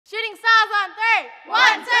Shooting stars on 3.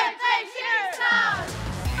 1, 2, 3, shooting stars!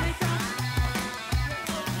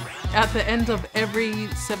 At the end of every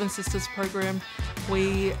Seven Sisters program,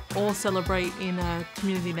 we all celebrate in a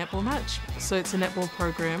community netball match. So it's a netball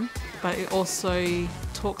program, but it also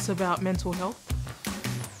talks about mental health.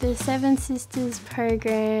 The Seven Sisters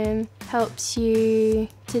program helps you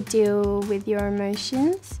to deal with your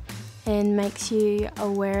emotions and makes you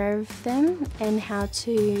aware of them and how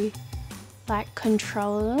to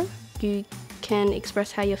control them. You can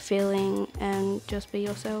express how you're feeling and just be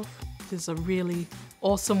yourself. It's a really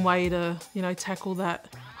awesome way to, tackle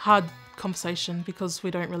that hard conversation because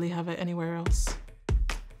we don't really have it anywhere else.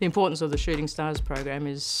 The importance of the Shooting Stars program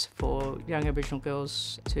is for young Aboriginal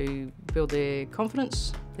girls to build their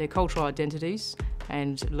confidence, their cultural identities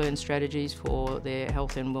and learn strategies for their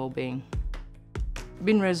health and well-being.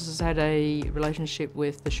 Binres has had a relationship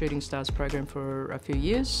with the Shooting Stars program for a few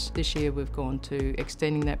years. This year we've gone to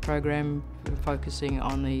extending that program, focusing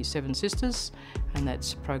on the Seven Sisters, and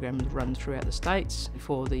that's a program run throughout the states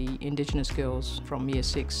for the Indigenous girls from Year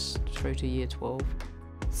 6 through to Year 12.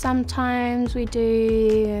 Sometimes we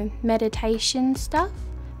do meditation stuff,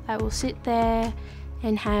 we'll sit there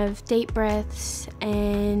and have deep breaths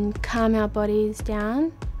and calm our bodies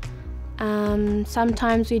down.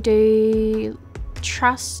 Sometimes we do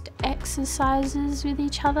trust exercises with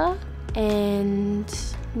each other and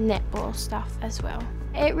netball stuff as well.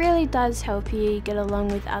 It really does help you get along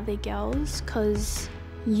with other girls because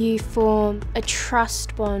you form a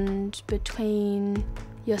trust bond between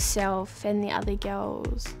yourself and the other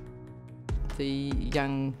girls. The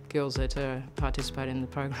young girls that participate in the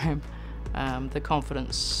program, the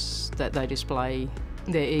confidence that they display,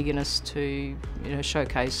 their eagerness to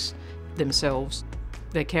showcase themselves,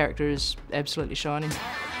 their character is absolutely shining.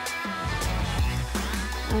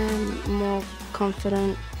 I'm more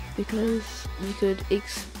confident because you could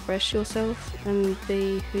express yourself and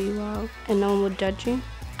be who you are and no one would judge you.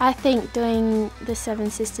 I think doing the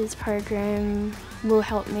Seven Sisters program will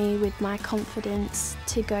help me with my confidence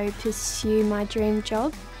to go pursue my dream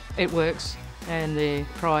job. It works, and their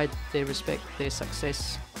pride, their respect, their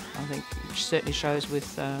success, I think certainly shows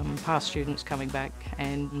with past students coming back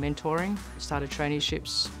and mentoring, started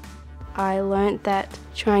traineeships. I learnt that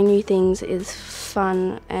trying new things is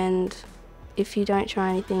fun, and if you don't try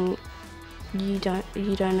anything, you don't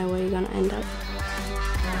know where you're going to end up.